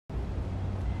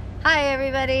Hi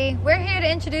everybody, we're here to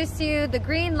introduce to you the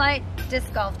Green Light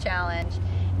Disc Golf Challenge.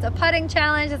 It's a putting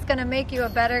challenge that's going to make you a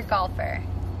better golfer.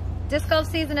 Disc golf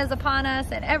season is upon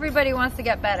us and everybody wants to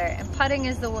get better, and putting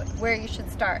is where you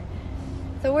should start.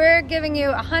 So we're giving you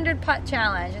a 100 putt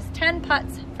challenge. It's 10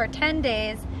 putts for 10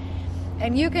 days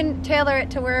and you can tailor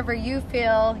it to wherever you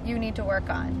feel you need to work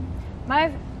on.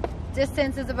 My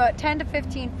distance is about 10 to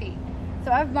 15 feet.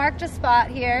 So I've marked a spot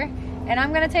here and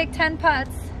I'm going to take 10 putts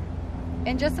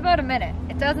in just about a minute.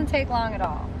 It doesn't take long at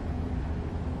all.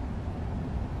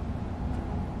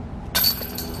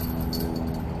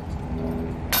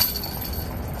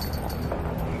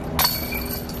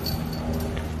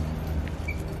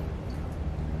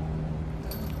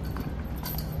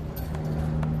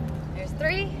 There's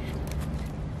 3.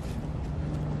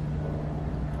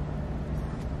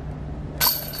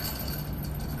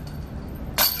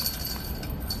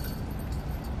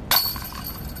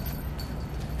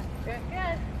 Good.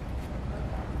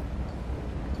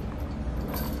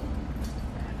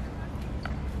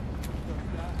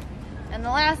 And the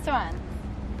last one.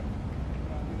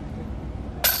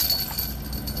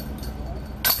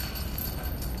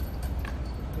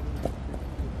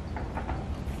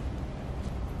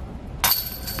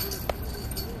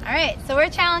 All right, so we're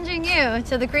challenging you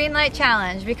to the Green Light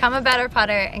Challenge. Become a better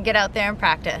putter and get out there and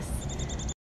practice.